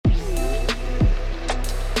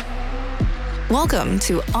Welcome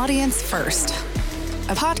to Audience First,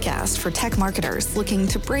 a podcast for tech marketers looking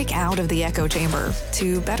to break out of the echo chamber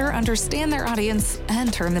to better understand their audience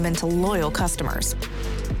and turn them into loyal customers.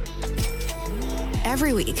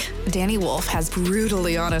 Every week, Danny Wolf has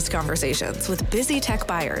brutally honest conversations with busy tech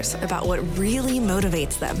buyers about what really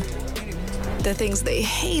motivates them, the things they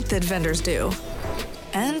hate that vendors do,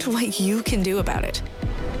 and what you can do about it.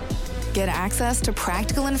 Get access to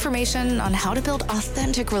practical information on how to build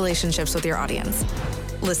authentic relationships with your audience.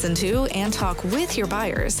 Listen to and talk with your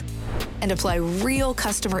buyers, and apply real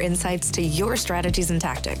customer insights to your strategies and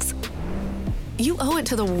tactics. You owe it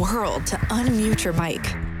to the world to unmute your mic.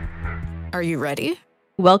 Are you ready?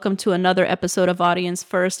 Welcome to another episode of Audience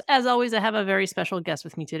First. As always, I have a very special guest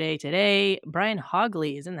with me today. Brian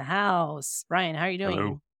Hogley is in the house. Brian, how are you doing?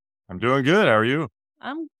 Hello. I'm doing good. How are you?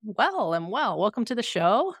 I'm well. Welcome to the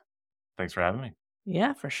show. Thanks for having me.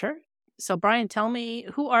 Yeah, for sure. So, Brian, tell me,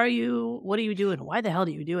 who are you? What do you do? And why the hell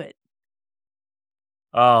do you do it?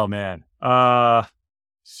 Oh, man.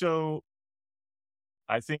 So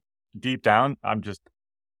I think deep down, I'm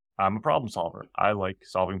a problem solver. I like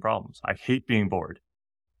solving problems. I hate being bored.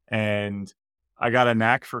 And I got a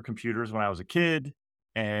knack for computers when I was a kid,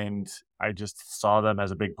 and I just saw them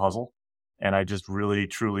as a big puzzle. And I just really,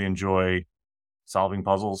 truly enjoy solving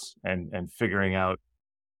puzzles and figuring out.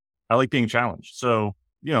 I like being challenged. So,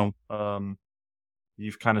 you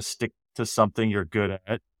kind of stick to something you're good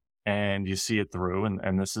at and you see it through.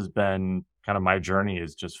 And this has been kind of my journey,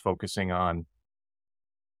 is just focusing on,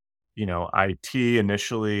 IT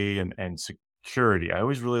initially and security. I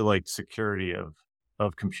always really liked security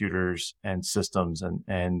of computers and systems.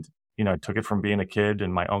 And I took it from being a kid,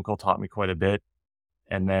 and my uncle taught me quite a bit.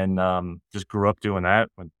 And then just grew up doing that,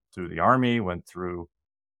 went through the Army, went through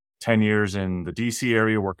 10 years in the DC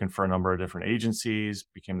area, working for a number of different agencies,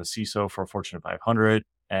 became the CISO for a Fortune 500,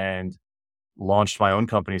 and launched my own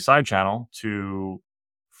company, Side Channel, to,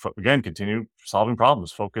 again, continue solving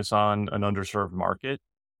problems, focus on an underserved market.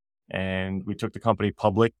 And we took the company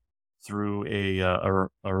public through a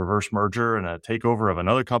reverse merger and a takeover of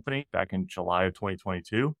another company back in July of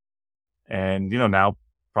 2022. And, now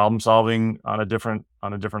problem solving on a different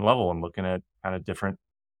level, and looking at kind of different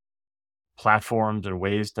platforms and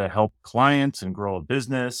ways to help clients and grow a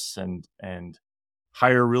business and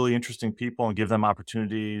hire really interesting people and give them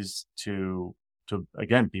opportunities to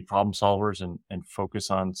again be problem solvers and focus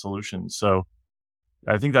on solutions. So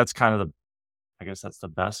I think that's kind of that's the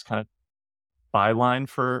best kind of byline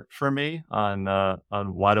for me on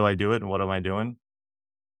why do I do it and what am I doing.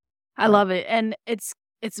 I love it. And it's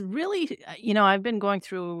really, I've been going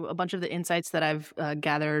through a bunch of the insights that I've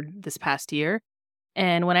gathered this past year.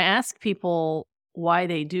 And when I ask people why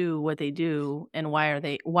they do what they do and why are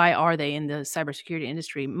they in the cybersecurity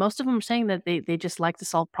industry, most of them are saying that they just like to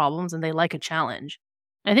solve problems and they like a challenge.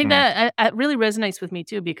 And I think that really resonates with me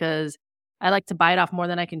too, because I like to bite off more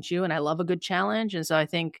than I can chew, and I love a good challenge. And so I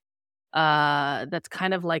think that's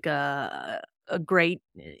kind of like a great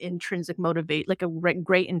intrinsic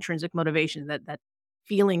great intrinsic motivation, that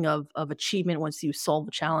feeling of achievement once you solve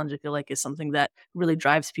a challenge. I feel like is something that really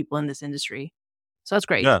drives people in this industry. So that's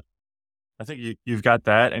great. Yeah, I think you've got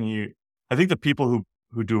that, and I think the people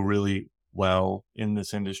who do really well in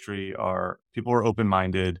this industry are people who are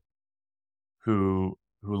open-minded, who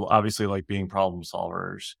obviously like being problem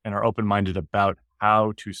solvers and are open-minded about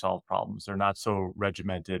how to solve problems. They're not so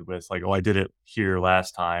regimented with like, oh, I did it here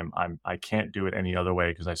last time, I can't do it any other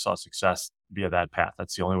way because I saw success via that path.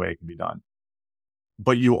 That's the only way it can be done.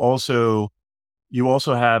 But you also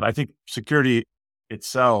have, I think, security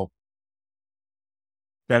itself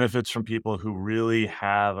benefits from people who really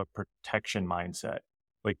have a protection mindset,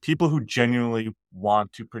 like people who genuinely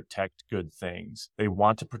want to protect good things. They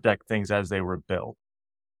want to protect things as they were built.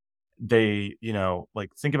 They,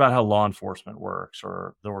 like think about how law enforcement works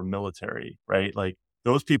or military, right? Like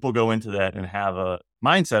those people go into that and have a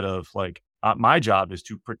mindset of like, my job is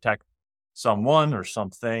to protect someone or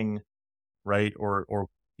something, right? Or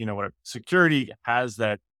whatever. Security has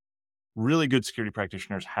that. Really good security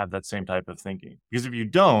practitioners have that same type of thinking, because if you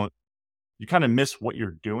don't, you kind of miss what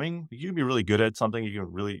you're doing. You can be really good at something, you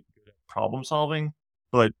can really good at problem solving,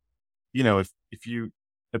 but if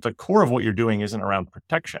the core of what you're doing isn't around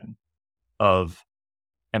protection of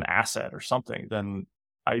an asset or something, then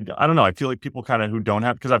I don't know. I feel like people kind of who don't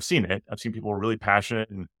have, because I've seen people who are really passionate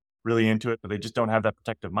and really into it, but they just don't have that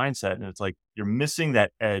protective mindset. And it's like, you're missing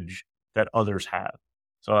that edge that others have.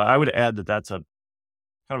 So I would add that that's a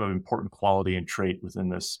kind of an important quality and trait within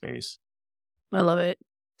this space. I love it.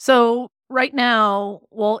 So right now,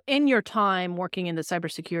 in your time working in the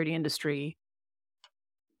cybersecurity industry,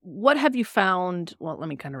 what have you found? Well, let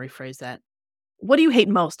me kind of rephrase that. What do you hate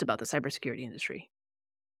most about the cybersecurity industry?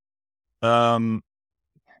 Um,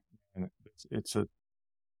 and it's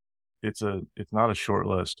not a short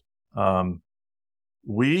list. Um,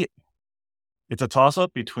 we it's a toss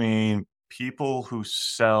up between people who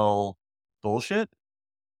sell bullshit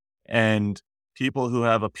and people who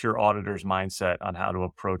have a pure auditor's mindset on how to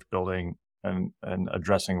approach building and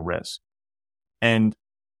addressing risk. And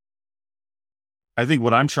I think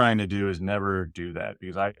what I'm trying to do is never do that,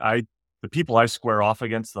 because the people I square off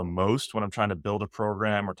against the most when I'm trying to build a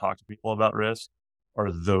program or talk to people about risk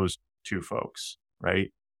are those two folks,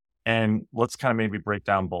 right? And let's kind of maybe break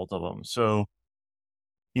down both of them. So,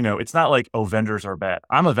 it's not like, oh, vendors are bad.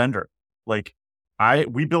 I'm a vendor. Like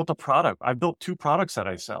we built a product. I built two products that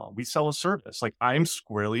I sell. We sell a service. Like I'm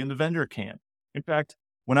squarely in the vendor camp. In fact,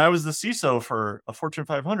 when I was the CISO for a Fortune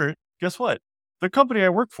 500, guess what? The company I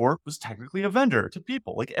worked for was technically a vendor to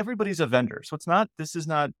people. Like everybody's a vendor. So this is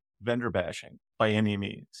not vendor bashing by any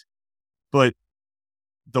means. But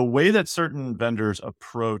the way that certain vendors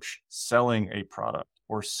approach selling a product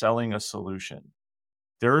or selling a solution,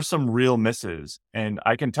 there are some real misses. And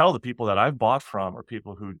I can tell the people that I've bought from are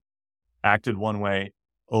people who acted one way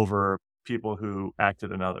over people who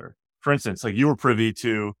acted another. For instance, like you were privy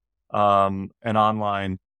to an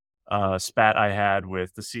online spat I had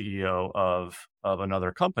with the CEO of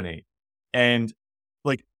another company. And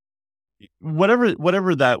like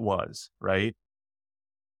whatever that was, right?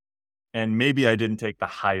 And maybe I didn't take the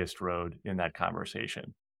highest road in that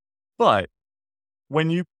conversation. But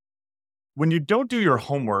when you don't do your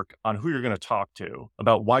homework on who you're going to talk to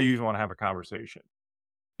about why you even want to have a conversation,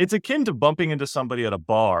 it's akin to bumping into somebody at a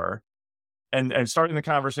bar and starting the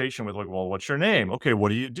conversation with like, well, what's your name? Okay, what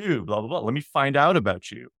do you do? Blah, blah, blah. Let me find out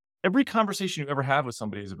about you. Every conversation you ever have with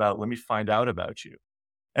somebody is about, let me find out about you.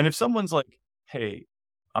 And if someone's like, hey,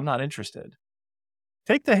 I'm not interested,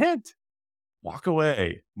 take the hint, walk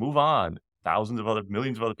away, move on. Millions of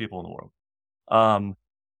other people in the world.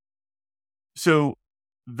 So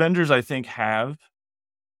vendors, I think, have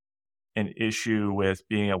an issue with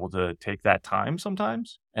being able to take that time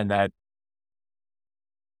sometimes, and that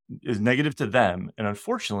is negative to them, and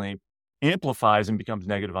unfortunately amplifies and becomes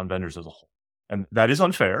negative on vendors as a whole. And that is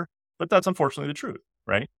unfair, but that's unfortunately the truth,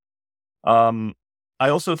 right? I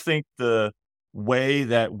also think the way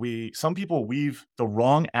that some people weave the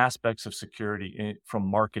wrong aspects of security from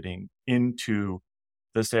marketing into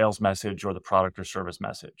the sales message or the product or service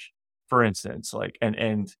message. For instance, like,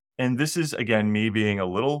 and this is again, me being a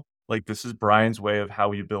little like, this is Brian's way of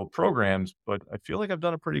how you build programs, but I feel like I've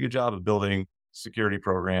done a pretty good job of building security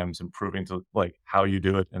programs and proving to like how you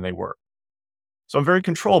do it and they work. So I'm very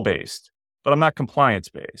control based, but I'm not compliance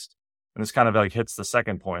based. And this kind of like hits the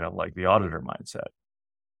second point of like the auditor mindset.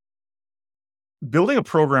 Building a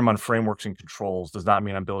program on frameworks and controls does not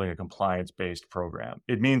mean I'm building a compliance based program.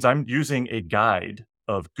 It means I'm using a guide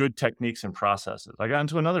of good techniques and processes. I got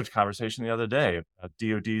into another conversation the other day about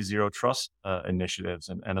DoD zero trust initiatives.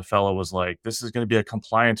 And a fellow was like, this is going to be a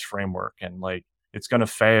compliance framework and like, it's going to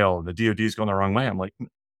fail. The DoD is going the wrong way. I'm like,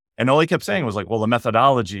 and all he kept saying was like, well, we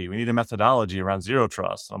need a methodology around zero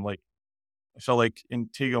trust. I'm like, I felt like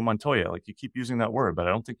Inigo Montoya, like you keep using that word, but I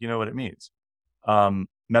don't think you know what it means.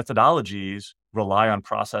 Methodologies rely on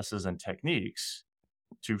processes and techniques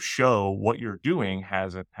to show what you're doing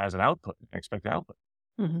has an output, an expected output.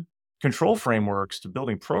 Mm-hmm. Control frameworks to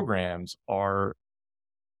building programs are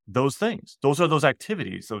those things. Those are those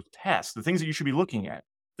activities, those tests, the things that you should be looking at,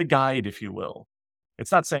 the guide, if you will.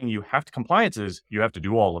 It's not saying you have to, compliance is you have to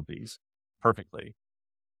do all of these perfectly.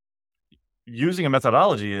 Using a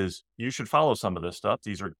methodology is you should follow some of this stuff.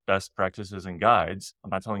 These are best practices and guides. I'm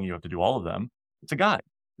not telling you have to do all of them. It's a guide.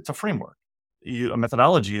 It's a framework. A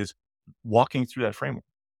methodology is walking through that framework.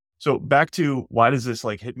 So back to why does this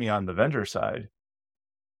like hit me on the vendor side?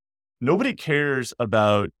 Nobody cares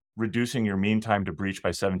about reducing your mean time to breach by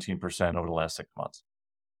 17% over the last 6 months.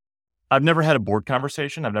 I've never had a board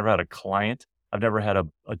conversation. I've never had a client. I've never had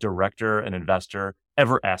a director, an investor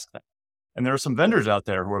ever ask that. And there are some vendors out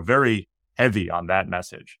there who are very heavy on that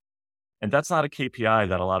message. And that's not a KPI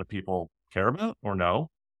that a lot of people care about or know,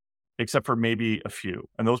 except for maybe a few.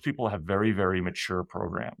 And those people have very, very mature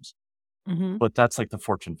programs. Mm-hmm. But that's like the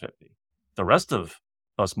Fortune 50. The rest of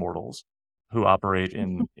us mortals who operate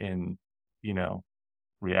in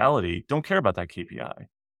reality don't care about that KPI.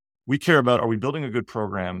 We care about, are we building a good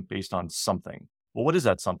program based on something? Well, what is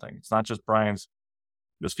that something? It's not just Brian's,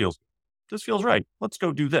 this feels right. Let's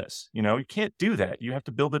go do this. You can't do that. You have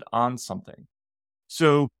to build it on something.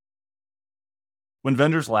 So when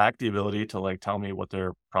vendors lack the ability to like tell me what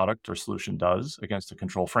their product or solution does against a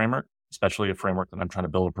control framework, especially a framework that I'm trying to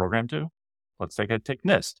build a program to, let's take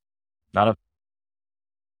NIST, not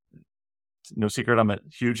NIST. No secret, I'm a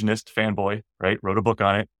huge NIST fanboy, right? Wrote a book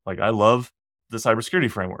on it. Like, I love the cybersecurity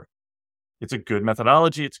framework. It's a good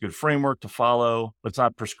methodology. It's a good framework to follow, but it's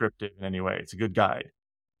not prescriptive in any way. It's a good guide.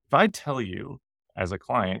 If I tell you as a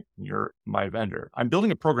client, you're my vendor, I'm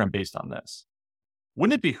building a program based on this,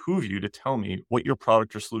 wouldn't it behoove you to tell me what your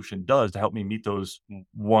product or solution does to help me meet those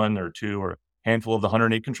one or two or handful of the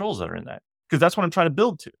 108 controls that are in that? Because that's what I'm trying to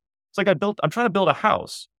build to. It's like I'm trying to build a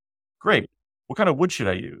house. Great. What kind of wood should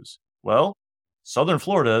I use? Well, Southern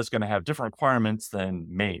Florida is going to have different requirements than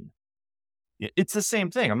Maine. It's the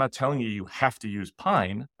same thing. I'm not telling you you have to use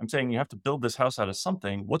pine. I'm saying you have to build this house out of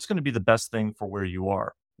something. What's going to be the best thing for where you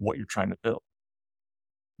are, what you're trying to build?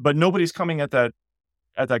 But nobody's coming at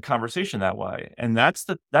that conversation that way. And that's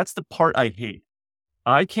the part I hate.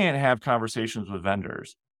 I can't have conversations with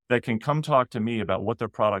vendors that can come talk to me about what their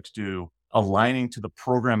products do, aligning to the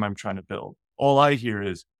program I'm trying to build. All I hear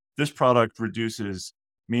is this product reduces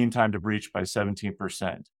mean time to breach by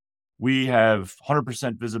 17%. We have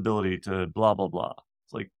 100% visibility to blah, blah, blah.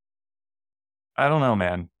 It's like, I don't know,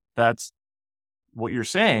 man. That's what you're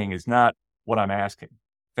saying is not what I'm asking.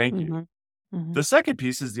 Thank you. The second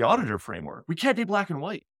piece is the auditor framework. We can't be black and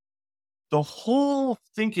white. The whole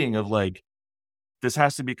thinking of like, this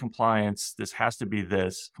has to be compliance. This has to be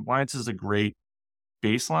this. Compliance is a great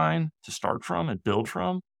baseline to start from and build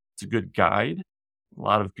from. It's a good guide.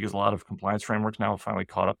 Because a lot of compliance frameworks now have finally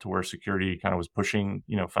caught up to where security kind of was pushing,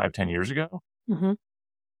 5-10 years ago.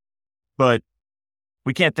 But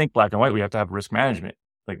we can't think black and white. We have to have risk management.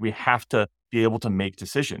 Like, we have to be able to make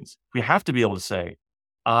decisions. We have to be able to say,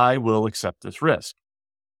 I will accept this risk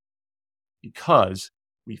because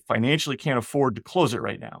we financially can't afford to close it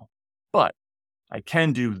right now. But I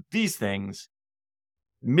can do these things,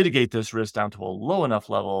 mitigate this risk down to a low enough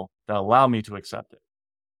level that allow me to accept it.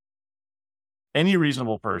 Any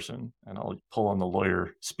reasonable person, and I'll pull on the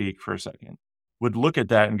lawyer speak for a second, would look at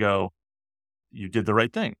that and go, you did the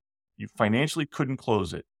right thing. You financially couldn't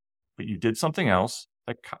close it, but you did something else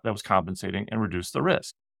that was compensating and reduced the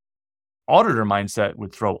risk. Auditor mindset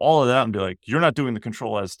would throw all of that out and be like, you're not doing the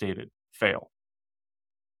control as stated, fail.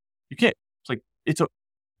 You can't. It's like,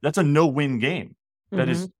 that's a no-win game.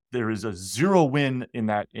 There is a zero win in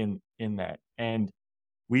that. And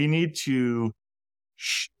we need to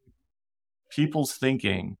people's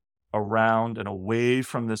thinking around and away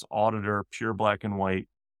from this auditor, pure black and white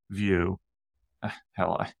view.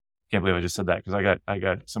 Hell, I can't believe I just said that because I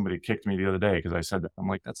got somebody kicked me the other day because I said that. I'm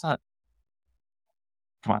like, that's not,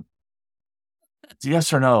 come on. It's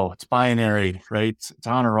yes or no. It's binary, right? It's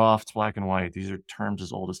on or off. It's black and white. These are terms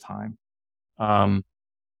as old as time.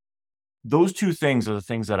 Those two things are the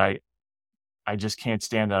things that I just can't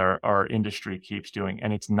stand that our industry keeps doing.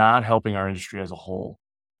 And it's not helping our industry as a whole.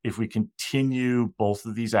 If we continue both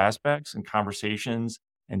of these aspects and conversations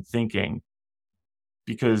and thinking,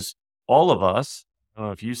 because all of us, I don't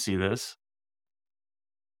know if you see this,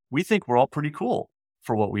 we think we're all pretty cool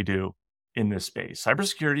for what we do in this space.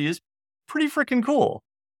 Cybersecurity is pretty freaking cool.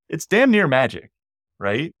 It's damn near magic,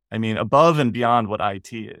 right? I mean, above and beyond what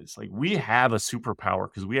IT is. Like, we have a superpower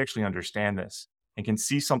because we actually understand this and can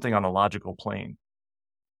see something on a logical plane.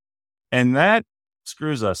 And that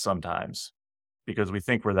screws us sometimes because we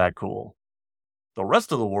think we're that cool. The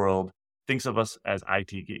rest of the world thinks of us as IT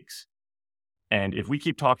geeks. And if we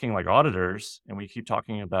keep talking like auditors and we keep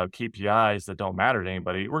talking about KPIs that don't matter to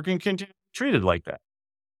anybody, we're going to continue treated like that.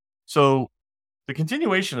 So the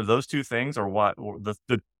continuation of those two things are what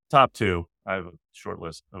the top two. I have a short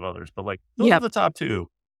list of others, but like those are the top two.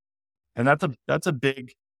 And that's a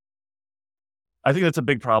big, I think that's a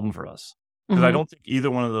big problem for us because I don't think either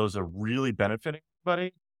one of those are really benefiting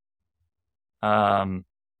anybody in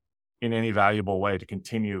any valuable way to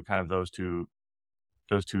continue kind of those two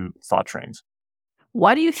thought trains.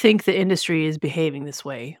 Why do you think the industry is behaving this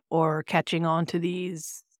way or catching on to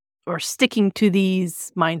these or sticking to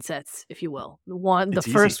these mindsets, if you will?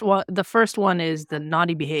 The first one is the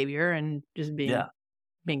naughty behavior and just being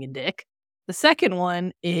a dick. The second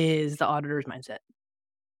one is the auditor's mindset.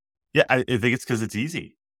 Yeah, I think it's because it's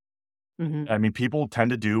easy. I mean, people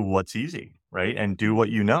tend to do what's easy, right? And do what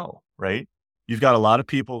you know, right? You've got a lot of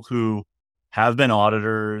people who have been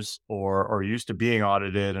auditors or used to being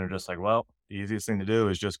audited and are just like, well, the easiest thing to do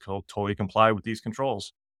is just totally comply with these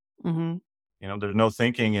controls. You know, there's no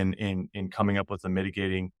thinking in coming up with a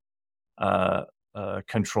mitigating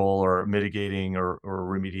control or mitigating or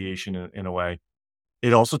remediation in a way.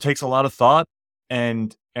 It also takes a lot of thought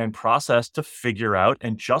and process to figure out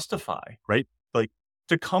and justify, right? Like,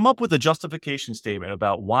 to come up with a justification statement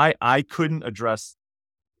about why I couldn't address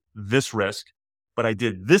this risk, but I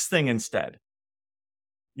did this thing instead.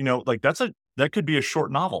 You know, like that could be a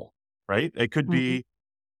short novel, right? It could Mhm. be,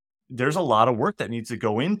 there's a lot of work that needs to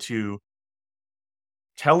go into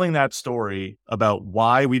telling that story about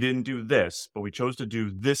why we didn't do this, but we chose to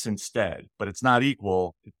do this instead. But it's not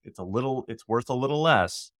equal. It's worth a little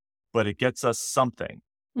less, but it gets us something,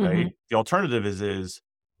 right? Mhm. The alternative is,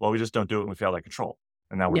 well, we just don't do it and we fail at control.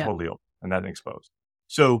 And now we're Yeah. totally open and that exposed.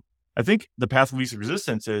 So I think the path of least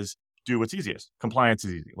resistance is do what's easiest. Compliance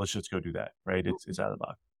is easy. Let's just go do that, right? It's out of the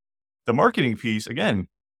box. The marketing piece, again,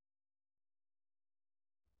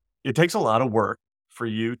 it takes a lot of work for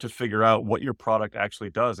you to figure out what your product actually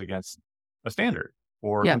does against a standard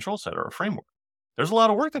or a Yeah. control set or a framework. There's a lot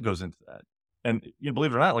of work that goes into that. And you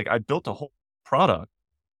believe it or not, like I built a whole product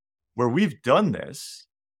where we've done this.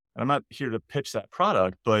 And I'm not here to pitch that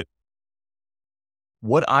product, but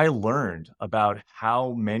what I learned about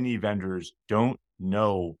how many vendors don't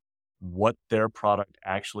know what their product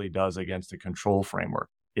actually does against a control framework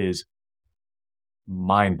is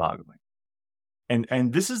mind-boggling.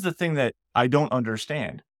 And this is the thing that I don't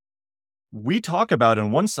understand. We talk about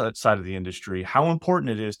on one side of the industry how important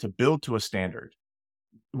it is to build to a standard,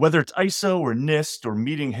 whether it's ISO or NIST or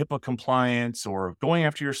meeting HIPAA compliance or going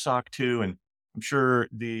after your SOC 2. And I'm sure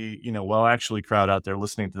the, well, actually crowd out there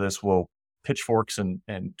listening to this will pitchforks and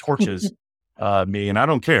torches me, and I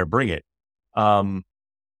don't care, bring it.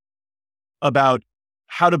 About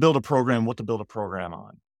how to build a program, what to build a program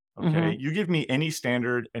on. Okay. You give me any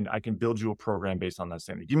standard and I can build you a program based on that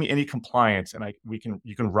standard. Give me any compliance and you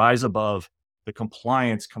can rise above the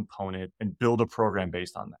compliance component and build a program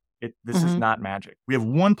based on that. This is not magic. We have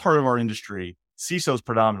one part of our industry, CISOs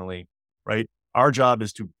predominantly, right? Our job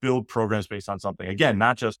is to build programs based on something. Again,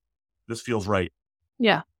 not just this feels right.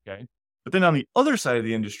 Yeah. Okay. But then on the other side of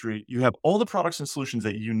the industry, you have all the products and solutions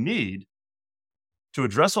that you need to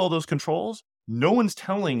address all those controls. No one's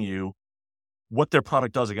telling you what their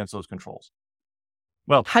product does against those controls.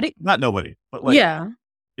 Well, not nobody, but like, yeah.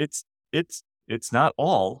 it's not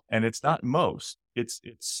all, and it's not most. It's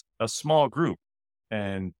a small group,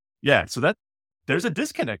 and yeah, so that there's a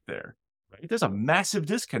disconnect there, right? There's a massive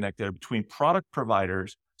disconnect there between product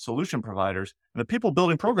providers, solution providers, and the people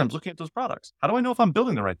building programs looking at those products. How do I know if I'm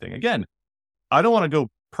building the right thing? Again, I don't want to go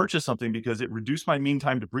purchase something because it reduced my mean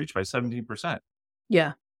time to breach by 17%.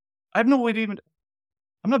 Yeah. I have no way to even.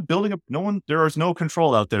 I'm not building there is no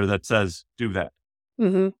control out there that says do that.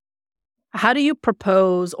 Mm-hmm. How do you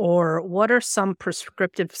propose, or what are some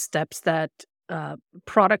prescriptive steps that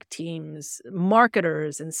product teams,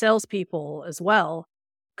 marketers, and salespeople as well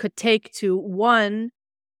could take to one?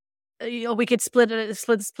 We could split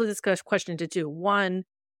this question into two. One,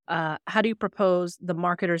 how do you propose the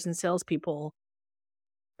marketers and salespeople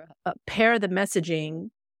pair the messaging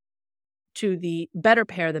to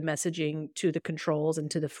pair the messaging to the controls and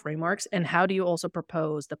to the frameworks? And how do you also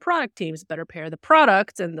propose the product teams better pair the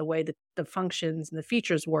products and the way that the functions and the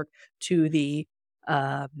features work to the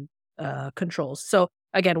controls? So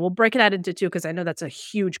again, we'll break that into two because I know that's a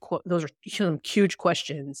huge, those are some huge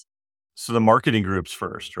questions. So the marketing groups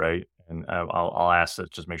first, right? And I'll ask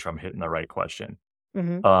that, just make sure I'm hitting the right question.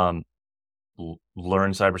 Mm-hmm.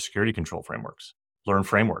 Learn cybersecurity control frameworks,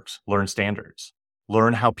 learn standards,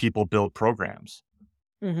 learn how people build programs.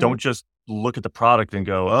 Mm-hmm. Don't just look at the product and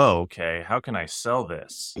go, oh, okay, how can I sell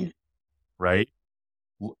this? Right?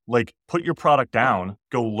 Like put your product down,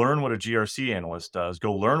 go learn what a GRC analyst does,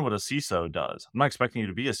 go learn what a CISO does. I'm not expecting you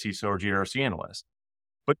to be a CISO or GRC analyst,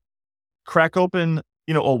 but crack open,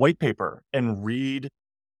 a white paper and read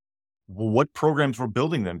what programs we're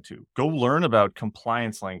building them to. Go learn about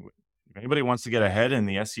compliance language. If anybody wants to get ahead in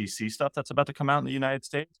the SEC stuff that's about to come out in the United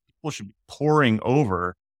States, people should be pouring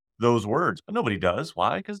over those words, but nobody does.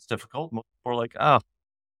 Why? Because it's difficult. Most people are like,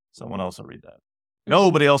 someone else will read that.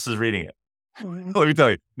 Nobody else is reading it. Let me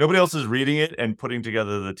tell you, nobody else is reading it and putting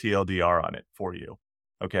together the TLDR on it for you.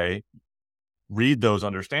 Okay. Read those,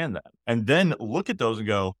 understand that, and then look at those and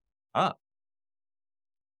go,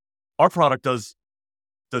 our product does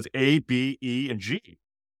A, B, E, and G.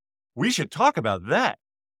 We should talk about that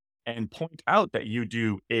and point out that you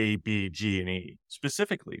do A, B, G, and E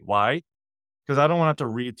specifically. Why? Because I don't want to have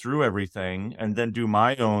to read through everything and then do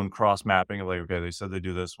my own cross mapping of like, okay, they said they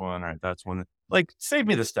do this one. All right, that's one. Like, save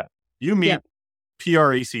me the step. You meet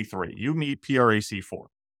PRAC 3. You meet PRAC 4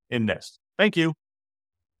 in NIST. Thank you.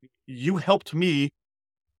 You helped me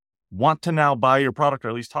want to now buy your product or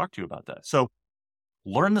at least talk to you about that. So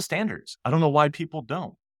learn the standards. I don't know why people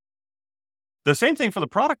don't. The same thing for the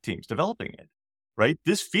product teams developing it, right?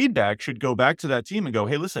 This feedback should go back to that team and go,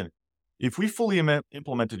 hey, listen, if we fully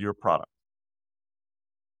implemented your product,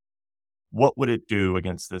 what would it do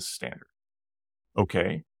against this standard?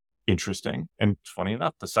 Okay. Interesting. And funny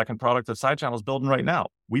enough, the second product that SideChannel is building right now,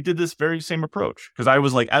 we did this very same approach because I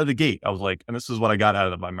was like out of the gate, I was like, and this is what I got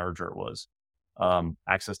out of my merger was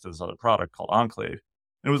access to this other product called Enclave.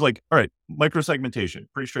 And it was like, all right, microsegmentation,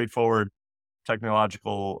 pretty straightforward,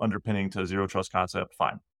 technological underpinning to zero trust concept.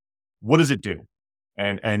 Fine. What does it do?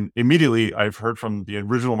 And immediately I've heard from the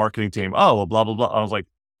original marketing team, oh, well, blah, blah, blah. I was like,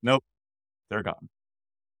 nope, they're gone.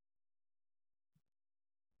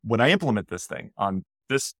 When I implement this thing on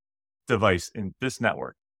this device in this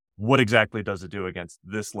network, what exactly does it do against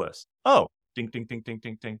this list? Oh, ding, ding, ding, ding,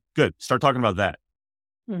 ding, ding. Good. Start talking about that.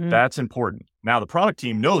 Mm-hmm. That's important. Now the product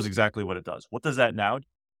team knows exactly what it does. What does that now do?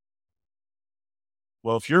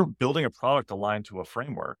 Well, if you're building a product aligned to a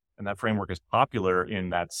framework and that framework is popular in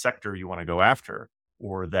that sector you want to go after,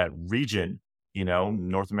 or that region,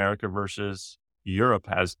 North America versus Europe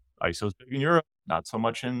has ISOs big in Europe, not so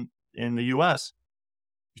much in the US.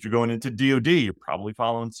 If you're going into DoD, you're probably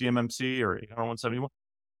following CMMC or 80171.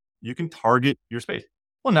 You can target your space.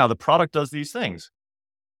 Well, now the product does these things.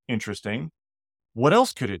 Interesting. What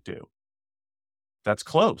else could it do? That's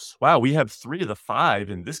close. Wow, we have 3 of the 5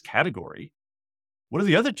 in this category. What do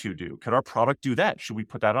the other 2 do? Could our product do that? Should we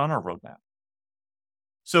put that on our roadmap?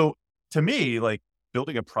 So to me, like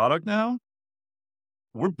building a product now,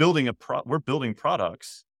 we're building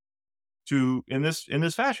products in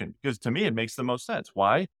this fashion, because to me, it makes the most sense.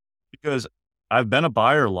 Why? Because I've been a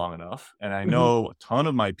buyer long enough and I know a ton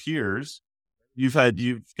of my peers. You've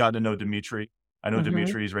gotten to know Dimitri. I know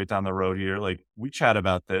Dimitri's right down the road here. Like we chat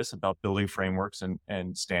about this, about building frameworks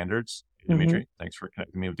and standards. Dimitri, thanks for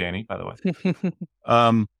connecting me with Danny, by the way.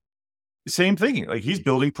 Same thing. Like he's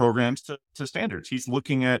building programs to standards. He's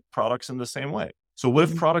looking at products in the same way. So what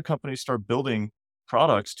if product companies start building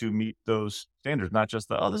products to meet those standards, not just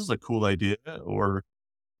this is a cool idea, or,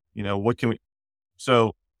 what can we,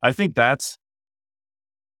 so I think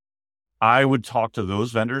I would talk to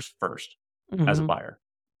those vendors first as a buyer,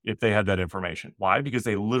 if they had that information. Why? Because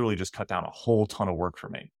they literally just cut down a whole ton of work for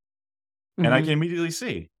me. And I can immediately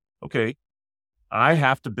see, okay, I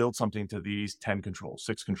have to build something to these 10 controls,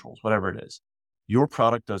 6 controls, whatever it is. Your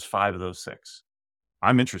product does 5 of those 6.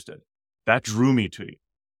 I'm interested. That drew me to you.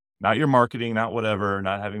 Not your marketing, not whatever,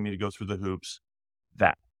 not having me to go through the hoops,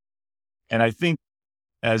 that. And I think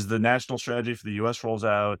as the national strategy for the US rolls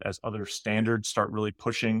out, as other standards start really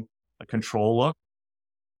pushing a control look,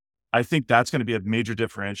 I think that's going to be a major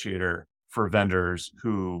differentiator for vendors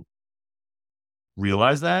who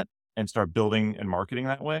realize that and start building and marketing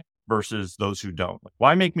that way versus those who don't. Like,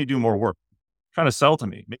 why make me do more work? Trying to sell to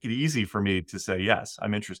me, make it easy for me to say, yes,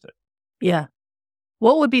 I'm interested. Yeah.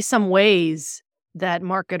 What would be some ways that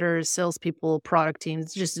marketers, salespeople, product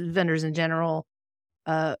teams, just vendors in general,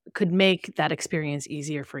 could make that experience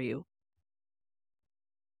easier for you?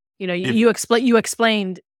 You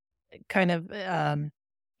explained kind of,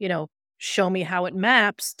 show me how it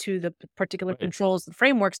maps to the particular controls and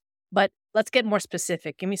frameworks, but let's get more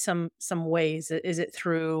specific. Give me some ways. Is it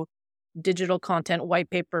through digital content, white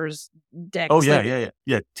papers, decks? Oh yeah.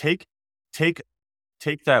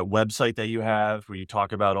 Take that website that you have where you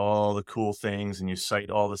talk about all the cool things and you cite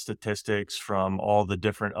all the statistics from all the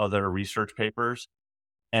different other research papers,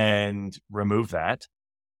 and remove that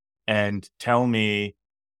and tell me,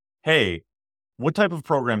 hey, what type of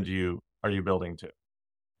program are you building to?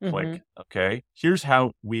 Click. Okay. Here's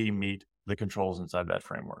how we meet the controls inside that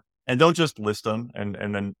framework. And don't just list them and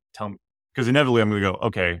then tell me, because inevitably I'm going to go,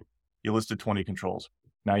 okay, you listed 20 controls.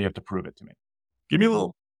 Now you have to prove it to me. Give me a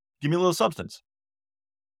little substance.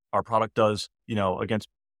 Our product does, against,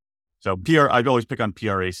 so I'd always pick on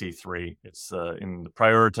PRAC3. It's in the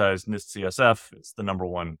prioritized NIST CSF, it's the number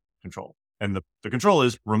 1 control. And the control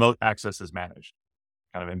is remote access is managed.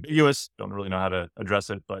 Kind of ambiguous. Don't really know how to address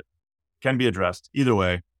it, but can be addressed. Either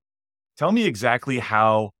way, tell me exactly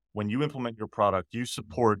how, when you implement your product, you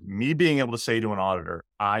support me being able to say to an auditor,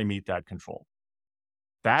 I meet that control.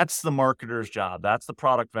 That's the marketer's job. That's the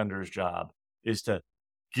product vendor's job, is to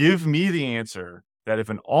give me the answer that if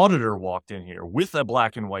an auditor walked in here with a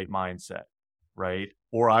black and white mindset, right?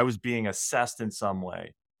 Or I was being assessed in some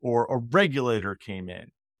way, or a regulator came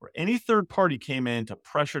in, or any third party came in to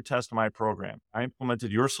pressure test my program, I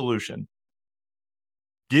implemented your solution.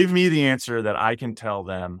 Give me the answer that I can tell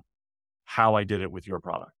them how I did it with your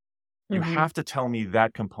product. You have to tell me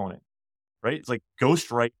that component, right? It's like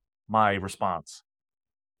ghostwrite my response.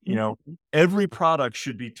 Every product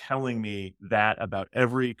should be telling me that about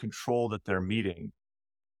every control that they're meeting,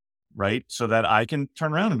 right? So that I can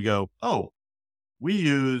turn around and go, oh, we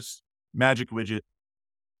use Magic Widget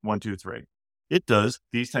 1, 2, 3. It does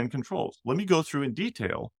these 10 controls. Let me go through in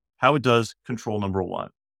detail how it does control number 1.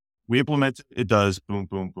 We implement it, it does boom,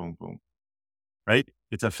 boom, boom, boom, right?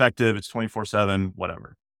 It's effective. It's 24/7,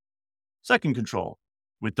 whatever. Second control,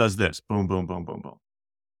 it does this, boom, boom, boom, boom, boom.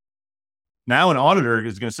 Now an auditor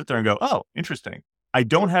is going to sit there and go, oh, interesting. I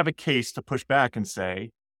don't have a case to push back and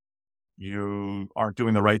say, you aren't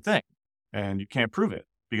doing the right thing and you can't prove it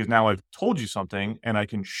because now I've told you something and I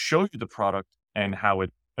can show you the product and how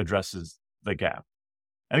it addresses the gap.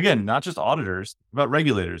 And again, not just auditors, but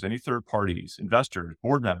regulators, any third parties, investors,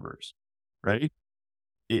 board members, right?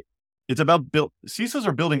 It's about CISOs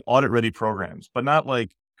are building audit ready programs, but not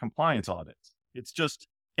like compliance audits. It's just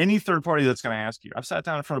any third party that's going to ask you. I've sat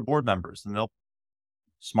down in front of board members and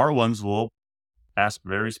smart ones will ask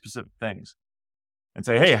very specific things and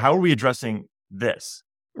say, hey, how are we addressing this?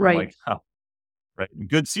 Right. I'm like, oh, right. And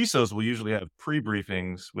good CISOs will usually have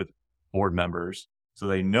pre-briefings with board members so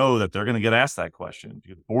they know that they're going to get asked that question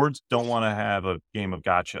because boards don't want to have a game of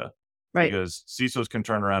gotcha. Right. Because CISOs can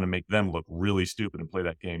turn around and make them look really stupid and play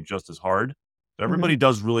that game just as hard. So everybody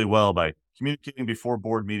does really well by communicating before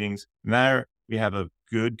board meetings. And there we have a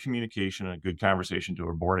good communication and a good conversation to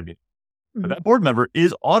our board meeting. But that board member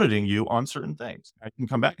is auditing you on certain things. I can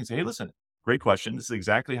come back and say, hey, listen, great question. This is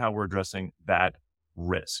exactly how we're addressing that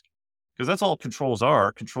risk. Because that's all controls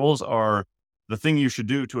are. Controls are the thing you should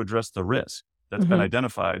do to address the risk that's been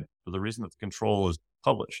identified for the reason that the control is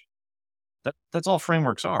published. That's all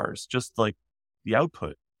frameworks are. It's just like the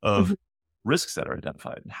output of risks that are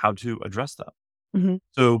identified and how to address them.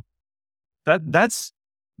 So that's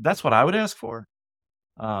what I would ask for.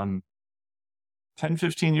 10,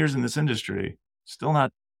 15 years in this industry, still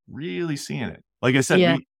not really seeing it. Like I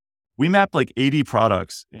said, we mapped like 80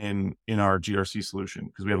 products in our GRC solution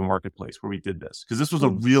because we have a marketplace where we did this because this was a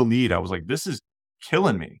real need. I was like, this is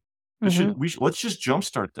killing me. Let's just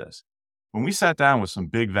jumpstart this. When we sat down with some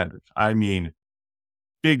big vendors, I mean,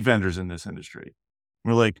 big vendors in this industry,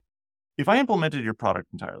 we're like, if I implemented your product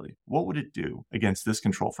entirely, what would it do against this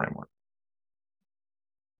control framework?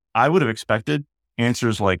 I would have expected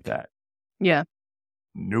answers like that. Yeah.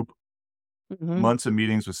 Nope. Months of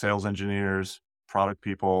meetings with sales engineers, product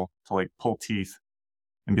people to like pull teeth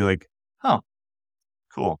and be like, oh,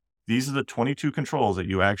 cool. These are the 22 controls that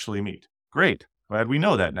you actually meet. Great. Glad we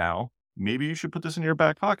know that now. Maybe you should put this in your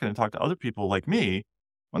back pocket and talk to other people like me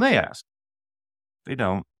when they ask. They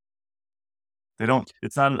don't.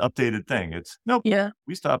 It's not an updated thing. It's nope. Yeah.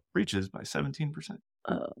 We stopped breaches by 17%.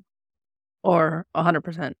 Or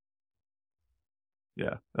 100%.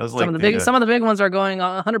 Yeah. That was some of the big ones are going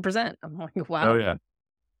 100%. I'm like, wow. Oh yeah.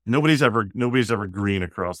 Nobody's ever green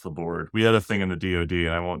across the board. We had a thing in the DoD, and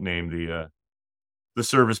I won't name the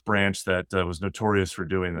service branch that was notorious for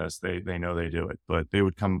doing this. They know they do it, but they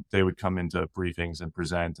would come into briefings and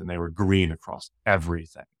present, and they were green across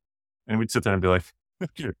everything. And we'd sit there and be like,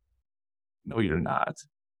 no, you're not.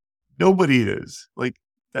 Nobody is. Like,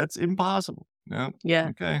 that's impossible. No. Yeah.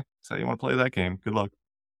 Okay. So you want to play that game. Good luck.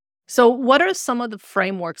 So what are some of the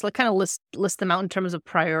frameworks? Like kind of list them out in terms of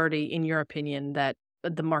priority, in your opinion, that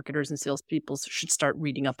the marketers and salespeople should start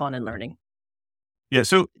reading up on and learning? Yeah.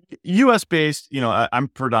 So US based, I'm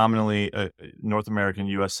predominantly a North American,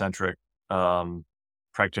 US centric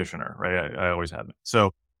practitioner, right? I always have been.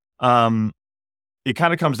 So it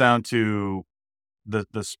kind of comes down to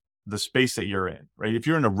the space that you're in, right? If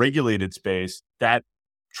you're in a regulated space, that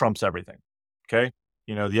trumps everything. Okay.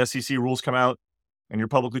 The SEC rules come out and you're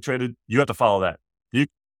publicly traded, you have to follow that.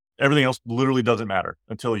 Everything else literally doesn't matter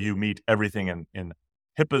until you meet everything in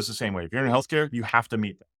HIPAA is the same way. If you're in healthcare, you have to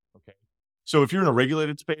meet that. Okay. So if you're in a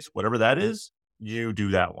regulated space, whatever that is, you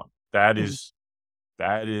do that one. That is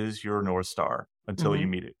your North Star until you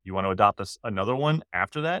meet it. You want to adopt another one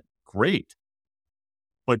after that? Great.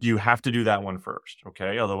 But you have to do that one first.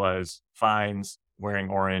 Okay. Otherwise, fines, wearing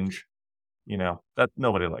orange, that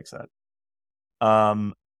nobody likes that.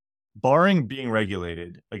 Barring being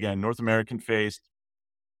regulated, again, North American faced,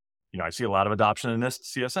 I see a lot of adoption in this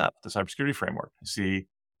CSF, the cybersecurity framework. I see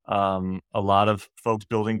a lot of folks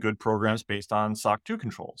building good programs based on SOC 2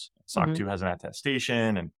 controls. SOC 2 has an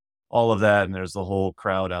attestation and all of that. And there's the whole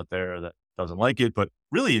crowd out there that doesn't like it. But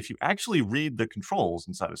really, if you actually read the controls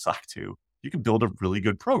inside of SOC 2, you can build a really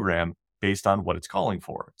good program based on what it's calling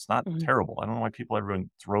for. It's not terrible. I don't know why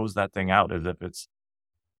everyone throws that thing out as if it's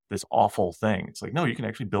this awful thing. It's like, no, you can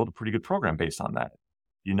actually build a pretty good program based on that.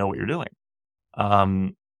 You know what you're doing.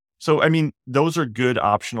 So, I mean, those are good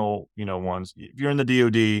optional, ones. If you're in the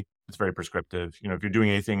DoD, it's very prescriptive. If you're doing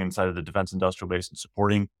anything inside of the defense industrial base and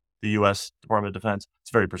supporting the U.S. Department of Defense,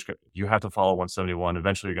 it's very prescriptive. You have to follow 171.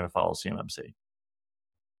 Eventually, you're going to follow CMMC.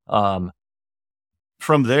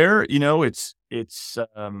 From there,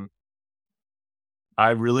 I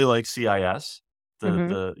really like CIS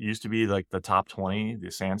The used to be like the top 20,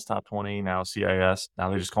 the SANS top 20, now CIS. Now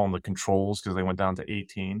they just call them the controls because they went down to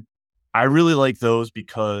 18. I really like those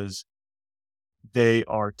because they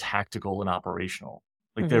are tactical and operational.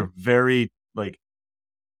 Like they're very like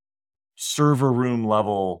server room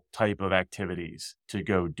level type of activities to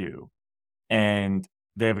go do. And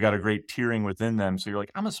they've got a great tiering within them. So you're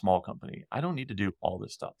like, I'm a small company. I don't need to do all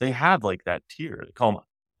this stuff. They have like that tier. They call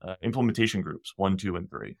them implementation groups 1, 2, and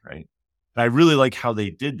 3, right? And I really like how they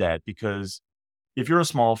did that because if you're a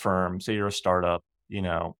small firm, say you're a startup,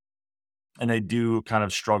 and they do kind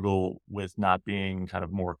of struggle with not being kind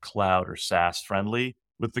of more cloud or SaaS friendly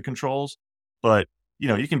with the controls. But,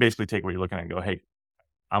 you can basically take what you're looking at and go, hey,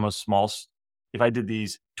 if I did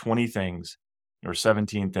these 20 things or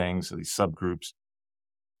 17 things, so these subgroups,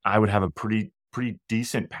 I would have a pretty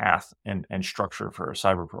decent path and structure for a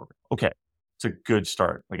cyber program. Okay, it's a good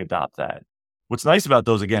start, like adopt that. What's nice about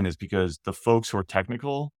those, again, is because the folks who are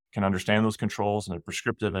technical can understand those controls and they're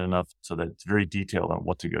prescriptive enough so that it's very detailed on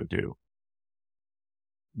what to go do.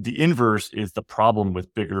 The inverse is the problem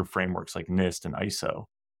with bigger frameworks like NIST and ISO.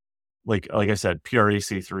 Like I said,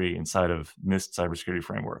 PRAC3 inside of NIST cybersecurity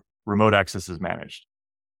framework, remote access is managed.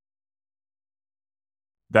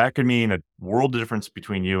 That could mean a world difference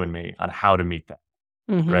between you and me on how to meet that,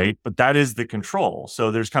 right? But that is the control. So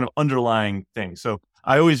there's kind of underlying things. So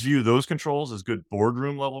I always view those controls as good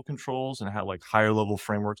boardroom level controls and have like higher level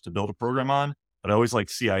frameworks to build a program on. But I always like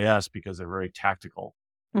CIS because they're very tactical,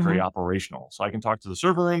 very operational. So I can talk to the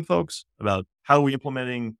server room folks about how are we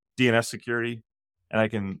implementing DNS security, and I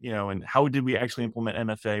can, and how did we actually implement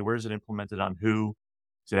MFA? Where is it implemented on who?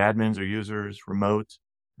 Is it admins or users, remote,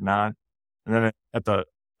 not? And then at the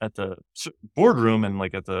boardroom and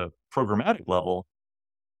like at the programmatic level,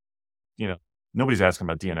 nobody's asking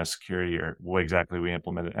about DNS security or what exactly we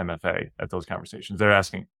implemented MFA at those conversations. They're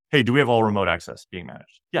asking, hey, do we have all remote access being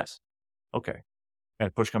managed? Yes. Okay.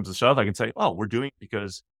 And push comes to shove, I can say, oh, we're doing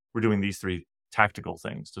these 3 tactical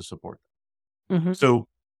things to support them. So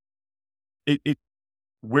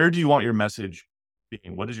where do you want your message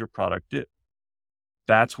being? What does your product do?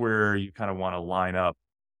 That's where you kind of want to line up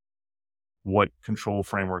what control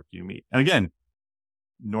framework you meet. And again,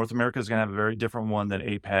 North America is going to have a very different one than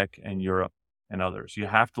APAC and Europe and others. You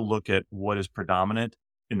have to look at what is predominant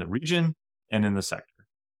in the region and in the sector.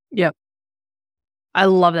 Yep. I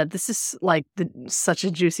love that. This is like such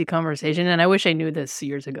a juicy conversation. And I wish I knew this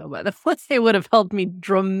years ago, but it would have helped me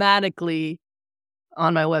dramatically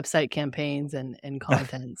on my website campaigns and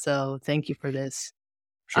content. So thank you for this.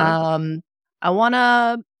 Sure. I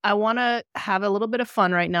wanna have a little bit of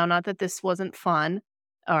fun right now. Not that this wasn't fun,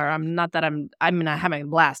 or I'm not having a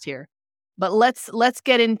blast here. But let's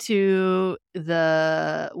get into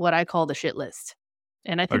what I call the shit list.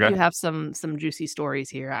 And I think you have some juicy stories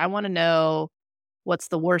here. I want to know what's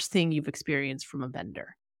the worst thing you've experienced from a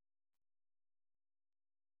vendor.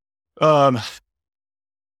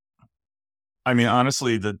 I mean,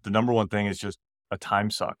 honestly, the number one thing is just a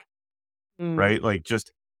time suck, right? Like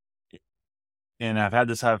and I've had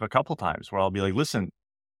this happen a couple times where I'll be like, listen,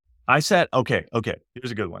 okay,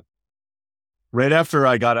 here's a good one. Right after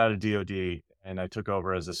I got out of DoD and I took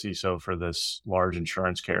over as a CISO for this large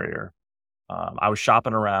insurance carrier, I was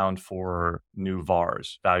shopping around for new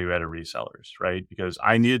VARs, value-added resellers, right? Because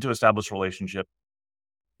I needed to establish a relationship.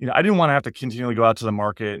 I didn't want to have to continually go out to the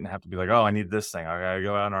market and have to be like, oh, I need this thing. I gotta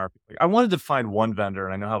go out on our. I wanted to find one vendor,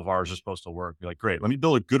 and I know how VARs are supposed to work. Be like, great, let me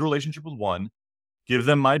build a good relationship with one, give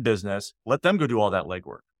them my business, let them go do all that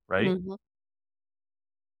legwork, right?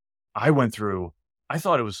 I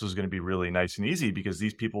thought it was going to be really nice and easy because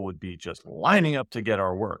these people would be just lining up to get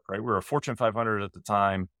our work, right? We were a Fortune 500 at the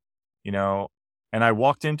time, and I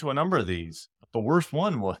walked into a number of these. The worst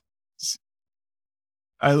one was,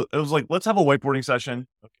 it was like, let's have a whiteboarding session.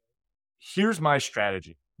 Okay. Here's my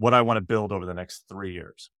strategy, what I want to build over the next 3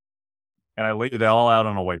 years. And I laid it all out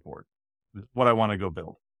on a whiteboard, what I want to go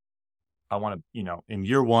build. I want to, in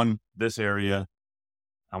year 1, this area,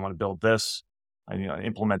 I want to build this. I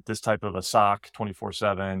implement this type of a SOC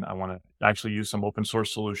 24/7. I want to actually use some open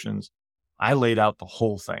source solutions. I laid out the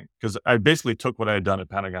whole thing because I basically took what I had done at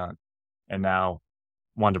Pentagon and now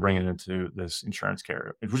wanted to bring it into this insurance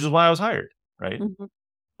carrier, which is why I was hired, right?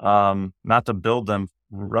 Not to build them,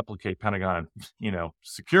 replicate Pentagon,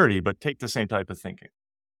 security, but take the same type of thinking.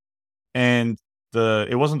 And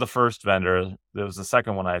it wasn't the first vendor. It was the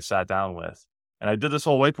second one I sat down with. And I did this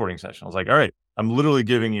whole whiteboarding session. I was like, all right, I'm literally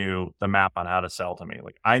giving you the map on how to sell to me.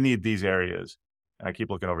 Like, I need these areas. And I keep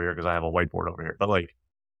looking over here because I have a whiteboard over here, but like,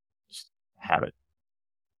 just have it.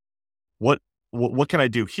 What can I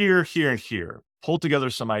do here, here, and here? Pull together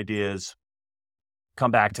some ideas,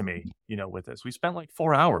 come back to me, with this. We spent like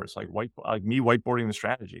 4 hours, like me whiteboarding the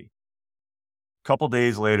strategy. A couple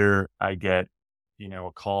days later, I get,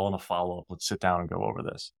 a call and a follow-up. Let's sit down and go over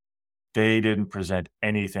this. They didn't present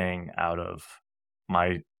anything out of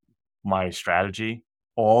my strategy.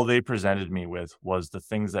 All they presented me with was the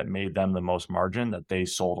things that made them the most margin that they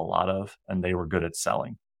sold a lot of and they were good at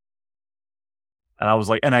selling. And I was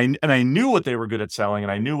like, and I knew what they were good at selling,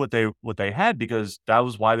 and I knew what they had, because that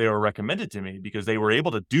was why they were recommended to me, because they were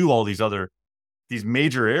able to do all these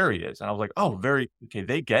major areas. And I was like, oh, okay,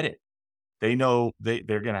 they get it. They know they're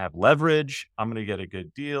going to have leverage. I'm going to get a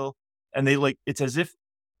good deal. And it's as if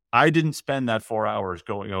I didn't spend that 4 hours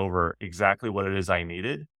going over exactly what it is I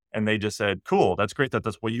needed. And they just said, cool, that's great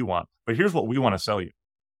that's what you want, but here's what we want to sell you.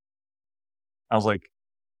 I was like,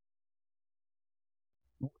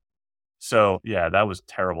 so yeah, that was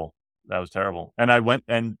terrible. That was terrible. And I went,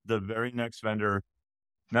 and the very next vendor,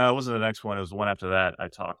 no, it wasn't the next one. It was the one after that I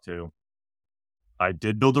talked to. I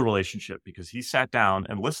did build a relationship because he sat down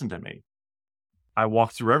and listened to me. I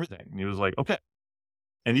walked through everything and he was like, okay.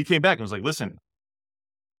 And he came back and was like, listen,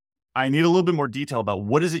 I need a little bit more detail about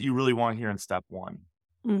what is it you really want here in step one.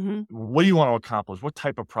 Mm-hmm. What do you want to accomplish? What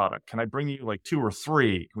type of product? Can I bring you like 2 or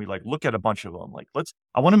 3? Can we look at a bunch of them?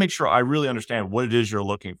 I want to make sure I really understand what it is you're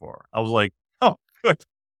looking for. I was like, oh, good.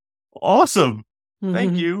 Awesome. Mm-hmm.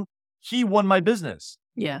 Thank you. He won my business.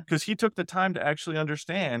 Yeah. Because he took the time to actually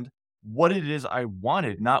understand what it is I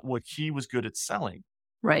wanted, not what he was good at selling.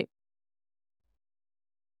 Right.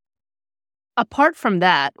 Apart from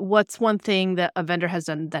that, what's one thing that a vendor has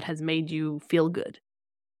done that has made you feel good?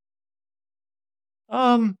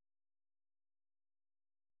 I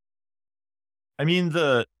mean,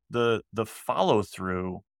 the follow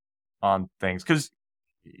through on things, because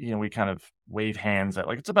we kind of wave hands at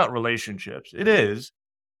it's about relationships. It is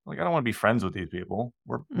I don't want to be friends with these people.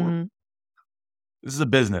 This is a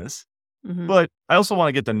business, but I also want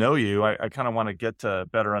to get to know you. I kind of want to get to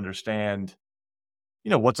better understand,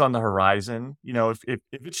 what's on the horizon. If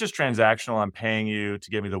it's just transactional, I'm paying you to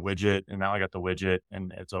give me the widget, and now I got the widget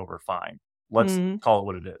and it's over. Fine. Let's call it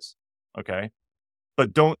what it is. Okay.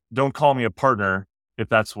 But don't call me a partner if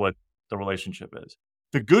that's what the relationship is.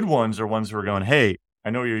 The good ones are ones who are going, hey, I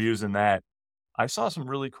know you're using that. I saw some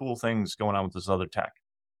really cool things going on with this other tech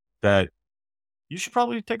that you should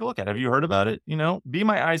probably take a look at. Have you heard about it? Be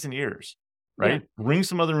my eyes and ears, right? Yeah. Bring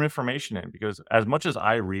some other information in, because as much as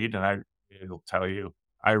I read, and will tell you,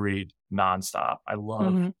 I read nonstop. I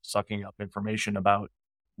love sucking up information about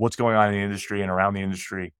what's going on in the industry and around the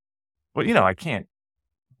industry. But, I can't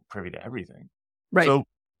privy to everything. Right. So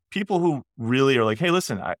people who really are like, hey,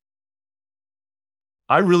 listen,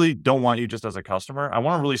 I really don't want you just as a customer. I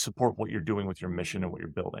want to really support what you're doing with your mission and what you're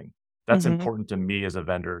building. That's important to me as a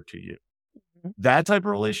vendor to you. That type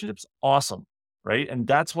of relationship's awesome, right? And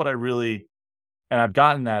that's what and I've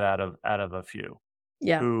gotten that out of a few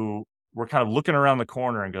who were kind of looking around the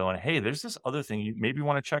corner and going, hey, there's this other thing you maybe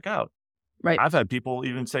want to check out. Right. I've had people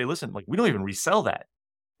even say, listen, we don't even resell that.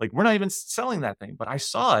 We're not even selling that thing, but I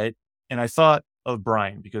saw it and I thought of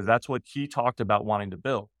Brian because that's what he talked about wanting to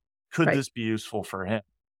build. Could this be useful for him?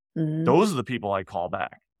 Those are the people I call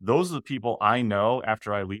back. Those are the people I know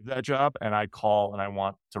after I leave that job, and I call and I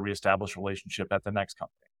want to reestablish a relationship at the next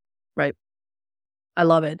company. Right. I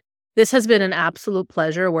love it. This has been an absolute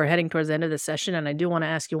pleasure. We're heading towards the end of the session, and I do want to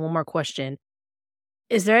ask you one more question.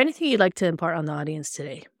 Is there anything you'd like to impart on the audience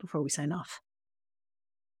today before we sign off?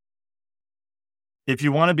 If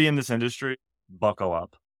you want to be in this industry, buckle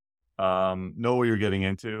up. Know what you're getting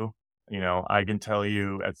into. I can tell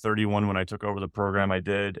you at 31, when I took over the program I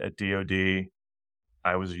did at DoD,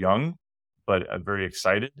 I was young, but very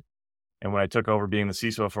excited. And when I took over being the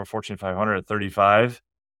CISO for Fortune 500 at 35,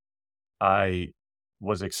 I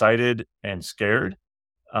was excited and scared,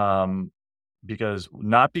 not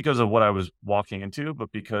because of what I was walking into,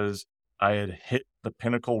 but because I had hit the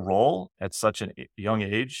pinnacle role at such a young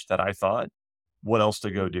age that I thought, what else to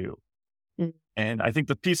go do? And I think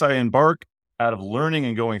the piece I embark out of learning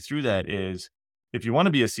and going through that is, if you want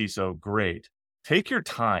to be a CISO, great. Take your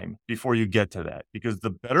time before you get to that, because the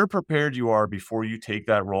better prepared you are before you take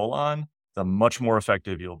that role on, the much more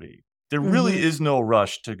effective you'll be. There really is no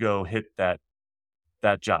rush to go hit that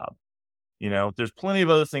job. There's plenty of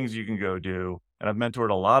other things you can go do. And I've mentored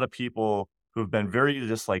a lot of people who've been very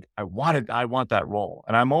just like, I want that role.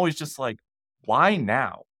 And I'm always just like, why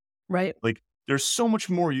now? Right. There's so much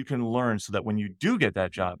more you can learn so that when you do get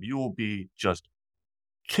that job, you will be just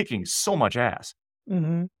kicking so much ass.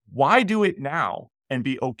 Why do it now and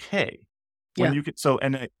be okay when you can? So,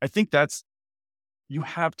 and I think you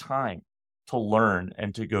have time to learn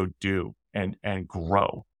and to go do and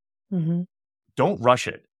grow. don't rush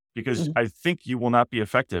it, because I think you will not be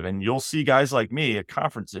effective. And you'll see guys like me at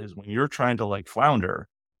conferences when you're trying to like flounder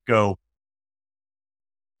go,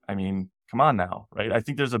 I mean, come on now, right? I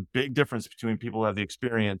think there's a big difference between people who have the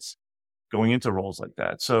experience going into roles like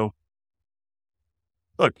that. So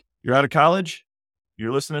look, you're out of college,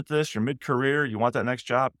 you're listening to this, you're mid-career, you want that next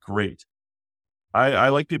job, great. I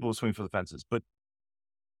like people who swing for the fences, but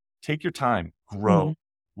take your time, grow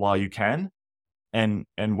while you can, and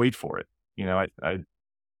wait for it. You know,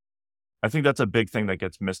 I think that's a big thing that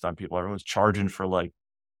gets missed on people. Everyone's charging for like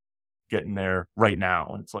getting there right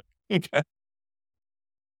now. And it's like, okay,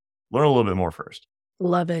 learn a little bit more first.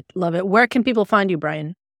 Love it. Love it. Where can people find you,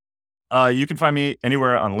 Brian? You can find me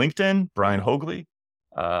anywhere on LinkedIn, Brian Hogley,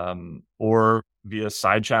 or via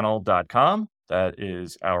sidechannel.com. That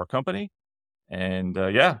is our company. And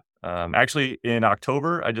actually in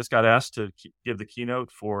October, I just got asked to give the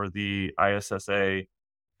keynote for the ISSA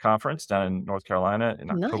conference down in North Carolina in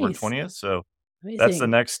October 20th. So that's the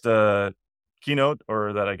next keynote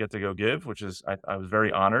that I get to go give, which is, I was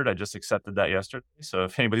very honored. I just accepted that yesterday. So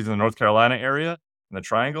if anybody's in the North Carolina area, in the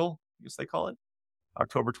Triangle, I guess they call it,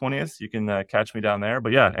 October 20th, you can catch me down there.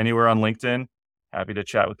 But yeah, anywhere on LinkedIn, happy to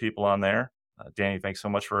chat with people on there. Danny, thanks so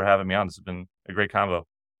much for having me on. This has been a great convo.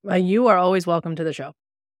 You are always welcome to the show.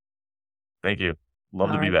 Thank you.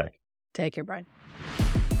 Love to be back. Take care, Brian.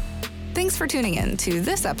 Thanks for tuning in to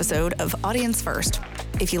this episode of Audience First.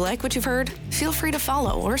 If you like what you've heard, feel free to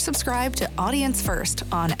follow or subscribe to Audience First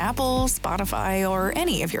on Apple, Spotify, or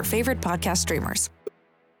any of your favorite podcast streamers.